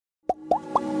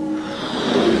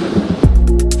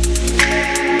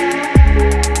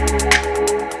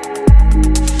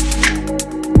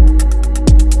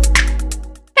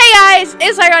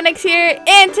Lyronyx here,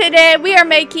 and today we are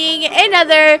making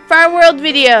another Farm World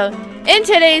video. In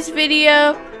today's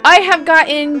video, I have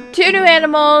gotten 2 new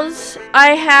animals. I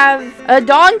have a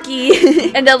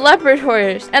donkey and a leopard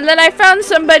horse. And then I found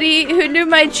somebody who knew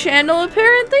my channel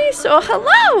apparently, so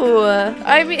hello!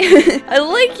 I mean, I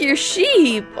like your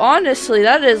sheep. Honestly,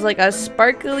 that is like a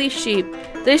sparkly sheep.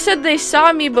 They said they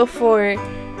saw me before,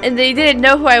 and they didn't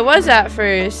know who I was at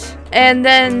first. And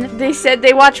then they said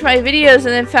they watched my videos and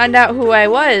then found out who I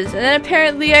was. And then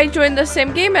apparently I joined the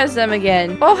same game as them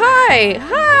again. Oh, hi!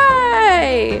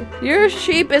 Hi! Your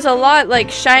sheep is a lot,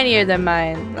 like, shinier than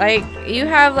mine. Like, you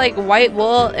have, like, white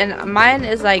wool and mine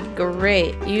is, like,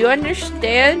 gray. You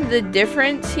understand the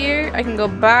difference here? I can go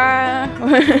bah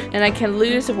and I can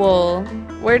lose wool.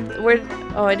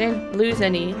 Oh, I didn't lose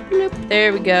any. Bloop.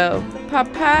 There we go. Pow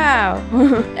pow.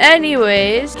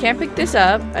 Anyways, can't pick this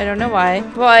up. I don't know why.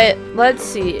 But let's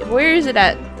see. Where is it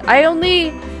at? I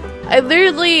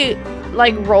literally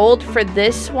like rolled for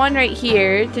this one right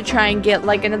here to try and get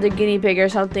like another guinea pig or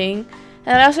something.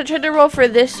 And I also tried to roll for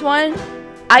this one.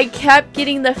 I kept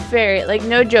getting the ferret. Like,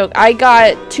 no joke. I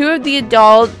got 2 of the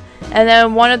adult and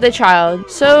then 1 of the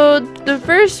child. So the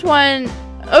first one.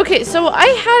 Okay, so I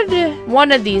had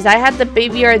one of these. I had the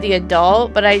baby or the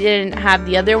adult, but I didn't have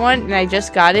the other one, and I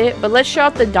just got it. But let's show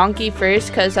off the donkey first,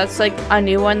 because that's like a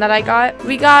new one that I got.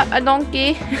 We got a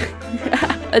donkey.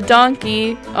 A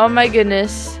donkey. Oh my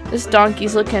goodness. This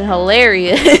donkey's looking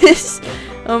hilarious.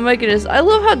 Oh my goodness. I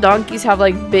love how donkeys have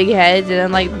like big heads and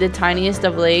then like the tiniest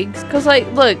of legs. Because like,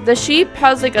 look, the sheep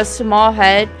has like a small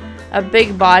head, a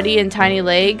big body, and tiny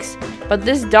legs. But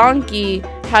this donkey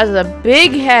has a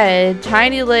big head,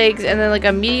 tiny legs, and then like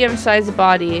a medium-sized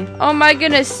body. Oh my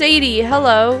goodness, Sadie,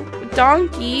 hello.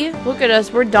 Donkey. Look at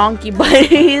us, we're donkey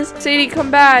buddies. Sadie, come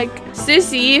back.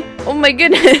 Sissy, oh my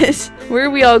goodness. Where are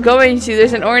we all going to?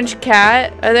 There's an orange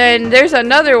cat. And then there's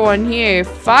another one here.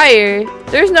 Fire.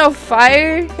 There's no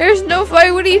fire. There's no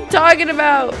fire. What are you talking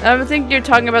about? I think you're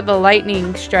talking about the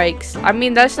lightning strikes. I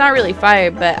mean, that's not really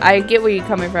fire, but I get where you're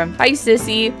coming from. Hi,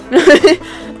 Sissy.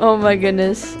 Oh my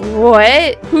goodness.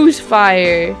 What? Who's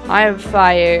fire? I am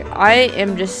fire. I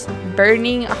am just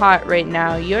burning hot right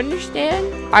now. You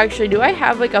understand? Actually, do I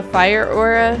have like a fire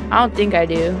aura? I don't think I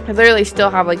do. I literally still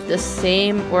have like the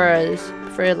same auras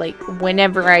for like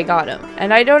whenever I got them.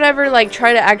 And I don't ever like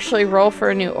try to actually roll for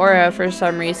a new aura for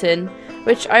some reason.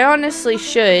 Which I honestly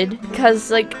should, because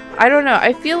like, I don't know,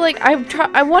 I feel like I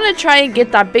want to try and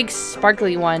get that big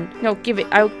sparkly one. No, give it.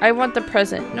 I want the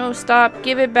present. No, stop.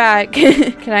 Give it back.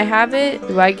 Can I have it?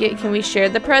 Can we share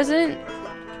the present?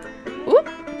 Oop.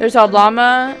 There's a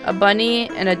llama, a bunny,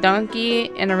 and a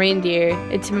donkey, and a reindeer.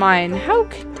 It's mine. How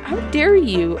dare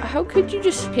you? How could you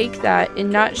just take that and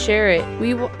not share it?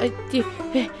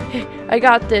 I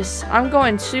got this. I'm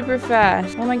going super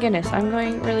fast. Oh my goodness, I'm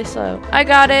going really slow. I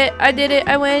got it. I did it.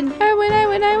 I win. I win. I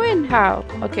win. I win. How?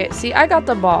 Okay, see, I got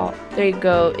the ball. There you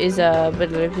go.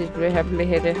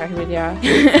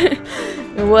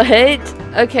 What?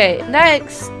 Okay,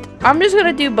 next. I'm just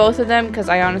gonna do both of them because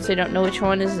I honestly don't know which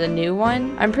one is the new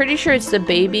one. I'm pretty sure it's the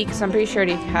baby because I'm pretty sure I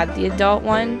already had the adult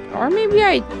one. Or maybe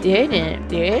I didn't.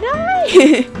 Did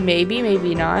I? Maybe,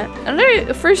 maybe not.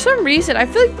 And for some reason, I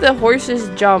feel like the horses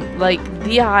jump like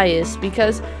the highest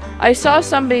because I saw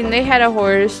somebody and they had a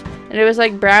horse and it was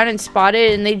like brown and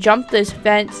spotted and they jumped this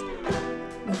fence.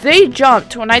 They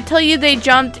jumped. When I tell you they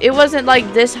jumped, it wasn't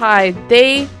like this high.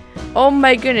 Oh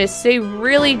my goodness, they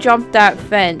really jumped that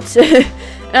fence.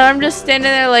 And I'm just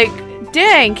standing there like,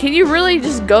 dang, can you really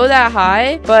just go that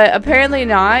high? But apparently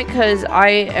not, because I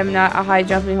am not a high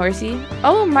jumping horsey.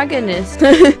 Oh my goodness.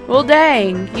 Well,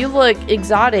 dang, you look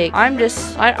exotic. I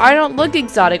don't look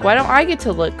exotic. Why don't I get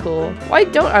to look cool? Why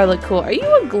don't I look cool? Are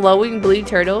you a glowing blue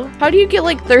turtle? How do you get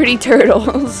like 30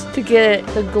 turtles to get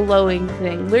the glowing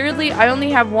thing? Literally, I only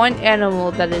have 1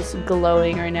 animal that is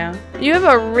glowing right now. You have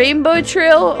a rainbow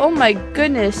trail? Oh my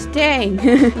goodness, dang.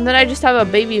 And then I just have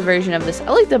a baby version of this. I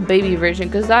like the baby version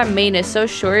because that mane is so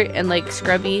short and like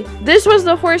scrubby. This was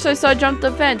the horse I saw jump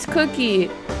the fence. Cookie.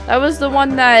 That was the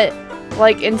one that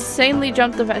like insanely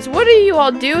jumped the fence. What are you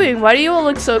all doing? Why do you all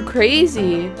look so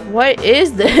crazy? What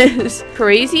is this?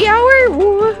 Crazy hour?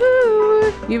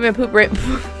 Woohoo! You've been poop right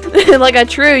like a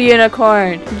true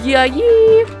unicorn. Yeah,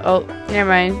 yee. Oh, never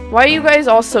mind. Why are you guys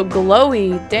all so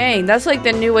glowy? Dang, that's like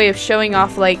the new way of showing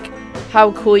off like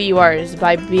how cool you are is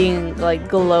by being like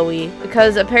glowy.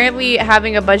 Because apparently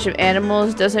having a bunch of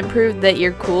animals doesn't prove that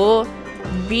you're cool.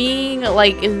 Being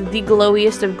like the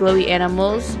glowiest of glowy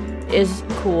animals is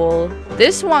cool.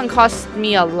 This one cost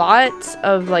me a lot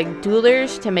of like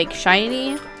duelers to make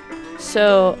shiny.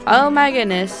 So, oh my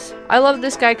goodness. I love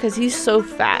this guy because he's so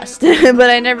fast, but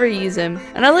I never use him.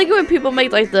 And I like it when people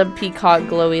make like the peacock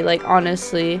glowy, like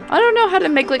honestly. I don't know how to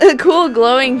make like a cool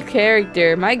glowing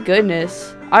character. My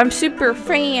goodness. I'm super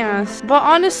fast. But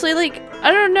honestly, like,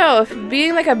 I don't know, if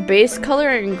being like a base color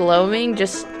and glowing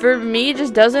just, for me,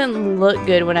 just doesn't look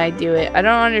good when I do it. I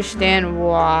don't understand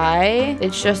why.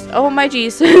 It's just, oh my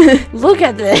jeez. Look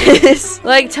at this.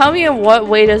 Like, tell me in what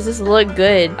way does this look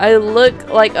good? I look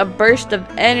like a burst of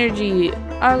energy.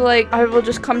 I'm like, I will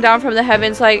just come down from the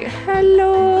heavens like,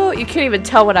 hello. You can't even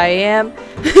tell what I am.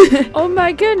 Oh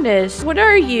my goodness. What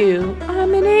are you?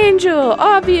 I'm an angel,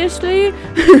 obviously.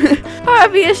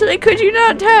 Obviously, could you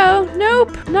not tell?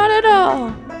 Nope, not at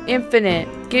all.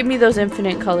 Infinite. Give me those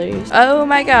infinite colors. Oh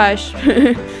my gosh.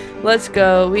 Let's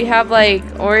go. We have like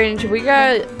orange. We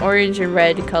got orange and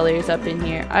red colors up in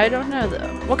here. I don't know though.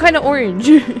 What kind of orange?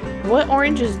 What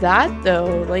orange is that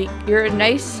though? Like, you're a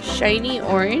nice shiny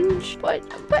orange, but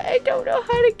I don't know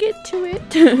how to get to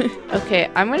it. Okay,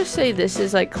 I'm gonna say this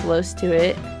is like close to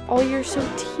it. Oh, you're so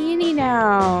teeny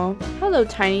now. Hello,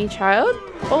 tiny child.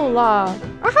 Hola.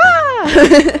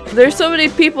 Aha! There's so many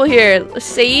people here.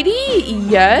 Sadie?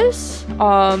 Yes.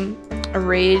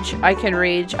 Rage. I can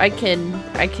rage. I can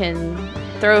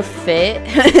throw a fit.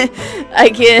 I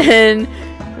can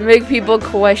make people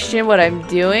question what I'm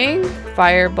doing.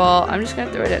 Fireball. I'm just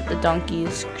gonna throw it at the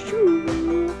donkeys.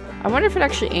 I wonder if it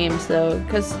actually aims though,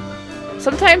 because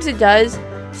sometimes it does,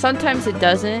 sometimes it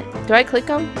doesn't. Do I click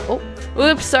them? Oh,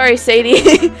 oops, sorry,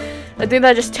 Sadie. I think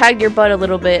that just tagged your butt a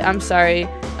little bit. I'm sorry.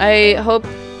 I hope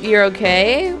you're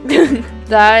okay.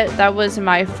 That was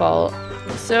my fault.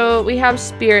 So we have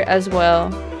spirit as well.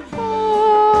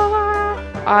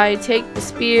 I take the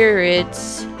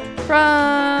spirits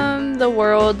from the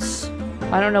worlds.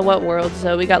 I don't know what worlds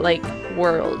though. We got like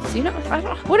worlds. You know,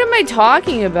 what am I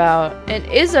talking about? And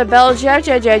Isabel,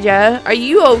 are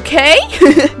you okay?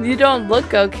 You don't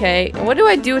look okay. What do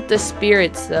I do with the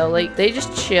spirits though? Like, they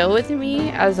just chill with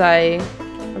me as I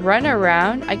run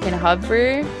around. I can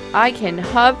hover. I can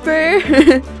hover.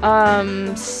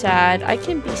 Sad. I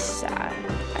can be sad.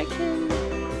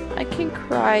 I can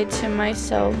cry to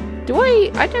myself.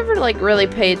 I never like really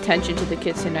pay attention to the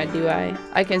kitsune, do I?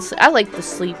 I like the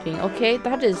sleeping. Okay,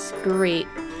 that is great.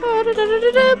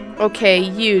 Okay,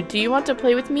 you, do you want to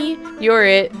play with me? You're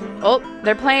it. Oh,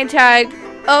 they're playing tag.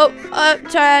 Oh,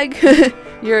 tag.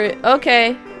 You're it.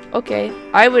 Okay. Okay.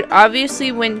 I would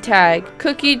obviously win tag.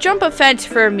 Cookie, jump a fence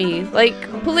for me. Like,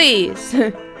 please.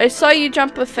 I saw you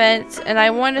jump a fence, and I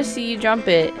want to see you jump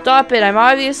it. Stop it. I'm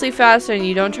obviously faster than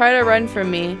you. Don't try to run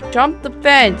from me. Jump the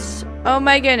fence. Oh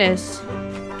my goodness.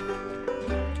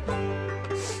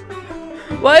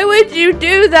 Why would you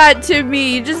do that to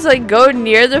me? You just like go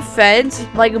near the fence.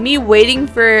 Like me waiting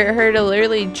for her to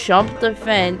literally jump the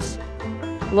fence.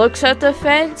 Looks at the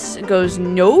fence. Goes,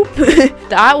 nope.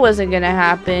 That wasn't gonna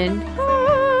happen.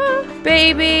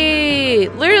 Baby,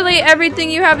 literally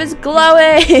everything you have is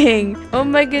glowing. Oh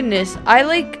my goodness. I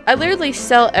literally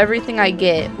sell everything I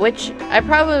get, which I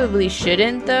probably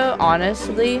shouldn't though,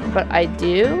 honestly, but I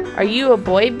do. Are you a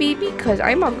boy, baby? Because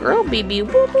I'm a girl, baby.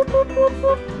 Whoop, whoop, whoop, whoop,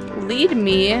 whoop. Lead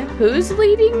me. Who's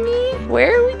leading me?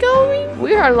 Where are we going?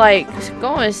 We are like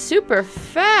going super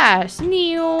fast.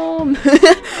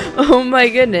 Oh my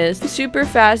goodness. Super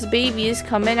fast babies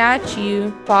coming at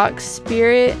you. Fox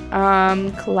spirit.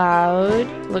 Cloud.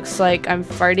 Looks like I'm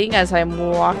farting as I'm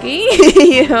walking.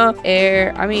 Yeah.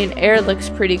 Air. I mean, air looks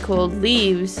pretty cool.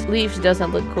 Leaves. Leaves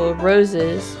doesn't look cool.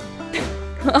 Roses.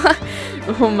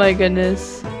 Oh my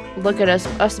goodness. Look at us.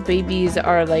 Us babies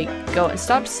are like going.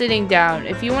 Stop sitting down.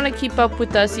 If you want to keep up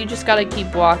with us, you just gotta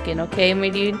keep walking, okay, my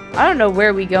dude? I don't know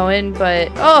where we going, but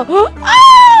oh,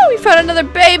 we found another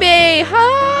baby.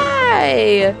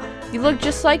 Hi. You look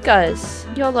just like us.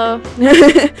 YOLO.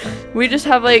 We just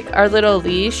have like our little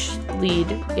leash. Lead.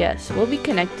 Yes, we'll be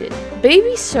connected.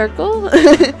 Baby circle.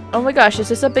 Oh my gosh, is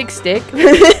this a big stick?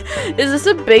 Is this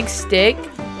a big stick?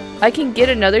 I can get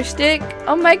another stick?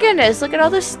 Oh my goodness, look at all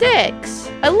the sticks.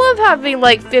 I love having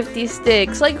like 50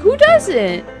 sticks. Like, who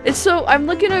doesn't? It's so, I'm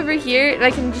looking over here and I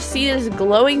can just see this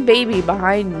glowing baby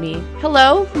behind me.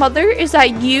 Hello, mother? Is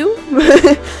that you?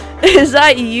 Is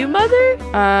that you, mother?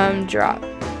 Drop.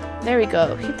 There we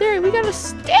go. There, we got a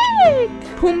stick.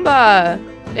 Pumbaa.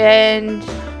 And,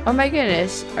 oh my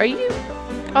goodness, are you?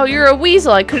 Oh, you're a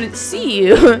weasel. I couldn't see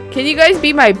you. Can you guys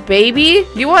be my baby?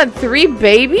 You want 3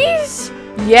 babies?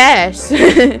 Yes.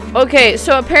 Okay,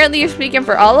 so apparently you're speaking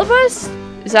for all of us?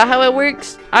 Is that how it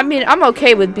works? I mean, I'm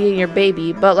okay with being your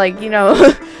baby, but like, you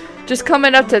know, just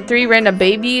coming up to 3 random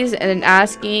babies and then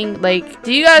asking, like,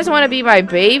 do you guys want to be my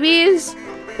babies?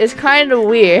 is kind of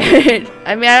weird.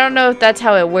 I mean, I don't know if that's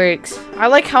how it works. I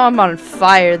like how I'm on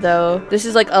fire, though. This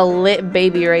is like a lit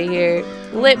baby right here.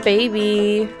 Lit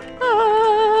baby.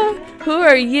 Ah, who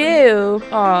are you?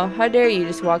 Oh, how dare you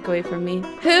just walk away from me?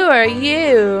 Who are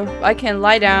you? I can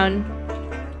lie down.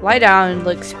 Lie down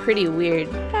looks pretty weird.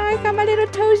 I got my little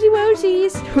toesy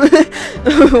woesies.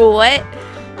 What?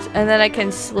 And then I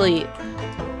can sleep.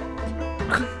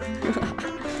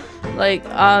 Like,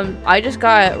 I just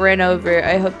got ran over.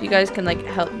 I hope you guys can, like,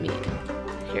 help me.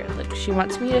 Here, look, she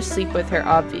wants me to sleep with her,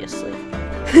 obviously.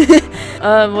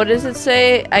 What does it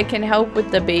say? I can help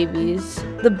with the babies.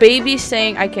 The baby's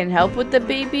saying I can help with the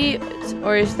baby?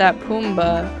 Or is that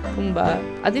Pumbaa? Pumbaa.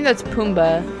 I think that's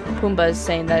Pumbaa. Pumbaa is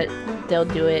saying that they'll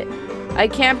do it. I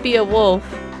can't be a wolf.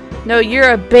 No,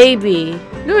 you're a baby.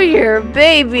 No, you're a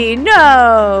baby.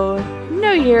 No.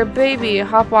 No, you're a baby.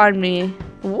 Hop on me.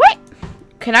 What?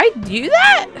 Can I do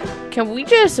that? Can we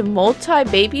just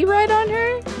multi-baby ride on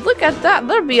her? Look at that.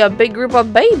 There'll be a big group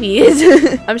of babies.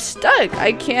 I'm stuck.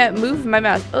 I can't move my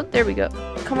mouse. Oh, there we go.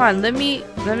 Come on, let me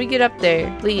get up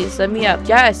there. Please, let me up.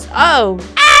 Yes. Oh.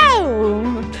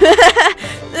 Ow!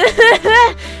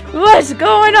 What's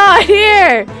going on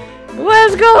here?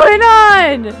 What's going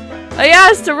on? I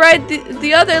asked to ride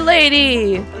the other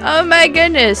lady. Oh my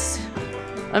goodness.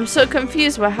 I'm so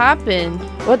confused. What happened?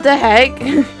 What the heck?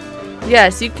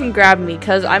 Yes, you can grab me,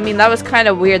 because, I mean, that was kind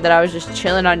of weird that I was just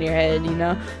chilling on your head, you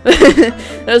know?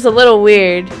 It was a little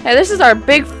weird. Hey, this is our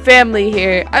big family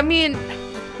here. I mean,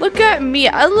 look at me.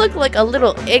 I look like a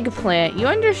little eggplant. You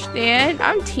understand?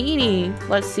 I'm teeny.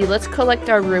 Let's see. Let's collect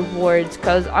our rewards,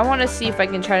 because I want to see if I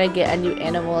can try to get a new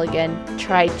animal again.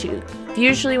 Try to.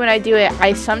 Usually when I do it,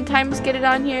 I sometimes get it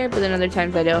on here, but then other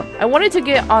times I don't. I wanted to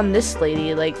get on this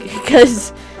lady, like,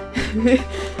 because...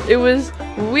 it was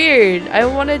weird. I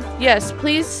wanted, yes,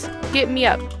 please get me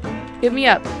up. Get me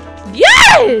up.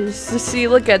 Yes! See,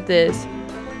 look at this.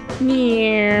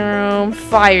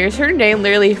 Fire. Is her name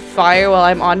literally Fire while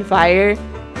I'm on fire?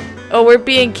 Oh, we're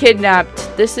being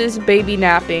kidnapped. This is baby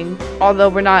napping. Although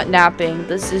we're not napping.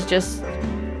 This is just,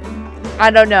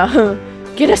 I don't know.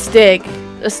 Get a stick.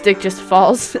 A stick just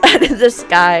falls out of the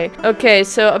sky. Okay,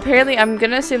 so apparently I'm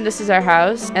gonna assume this is our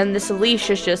house, and this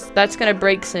leash is just, that's gonna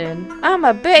break soon. I'm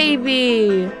a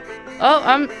baby.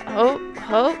 Oh,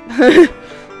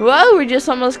 Whoa, we just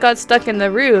almost got stuck in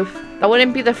the roof. That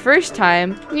wouldn't be the first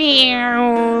time.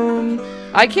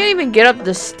 I can't even get up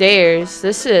the stairs.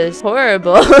 This is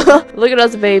horrible. Look at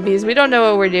us babies. We don't know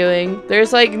what we're doing.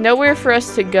 There's like nowhere for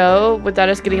us to go without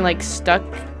us getting like stuck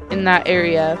in that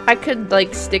area. I could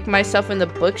like stick myself in the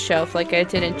bookshelf like I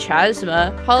did in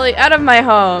Chasma. Holly, out of my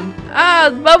home. Ah,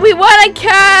 but we want a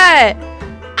cat.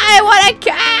 I want a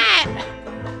cat.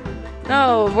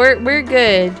 No, we're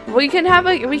good. We can have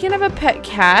a pet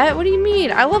cat. What do you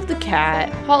mean? I love the cat.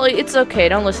 Holly, it's okay.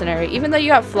 Don't listen to her. Even though you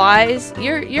got flies,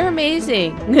 you're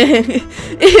amazing.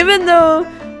 Even though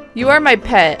you are my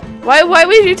pet. Why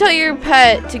would you tell your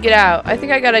pet to get out? I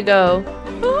think I gotta go.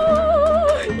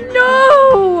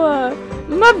 No!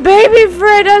 My baby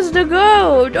friend has to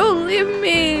go! Don't leave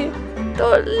me!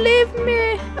 Don't leave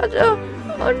me!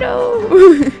 Oh no!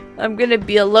 I'm gonna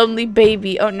be a lonely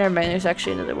baby. Oh, never mind. There's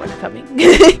actually another one coming.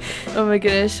 Oh my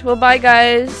goodness. Well, bye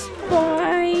guys.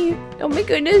 Bye. Oh my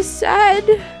goodness. Sad.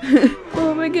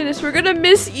 Oh my goodness. We're gonna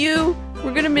miss you.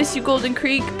 We're gonna miss you, Golden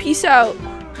Creek. Peace out.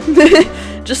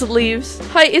 Just leaves.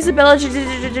 Hi, Isabella.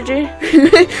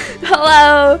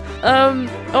 Hello.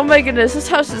 Oh my goodness, this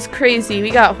house is crazy. We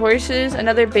got horses,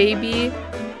 another baby,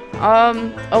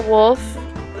 a wolf,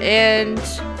 and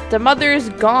the mother is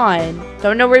gone.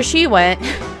 Don't know where she went.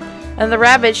 And the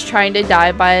rabbit's trying to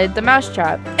die by the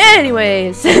mousetrap.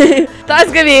 Anyways,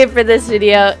 that's gonna be it for this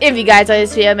video. If you guys like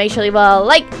this video, make sure to leave a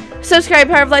like, subscribe,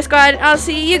 Power of Life Squad. I'll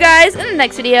see you guys in the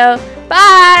next video.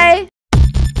 Bye!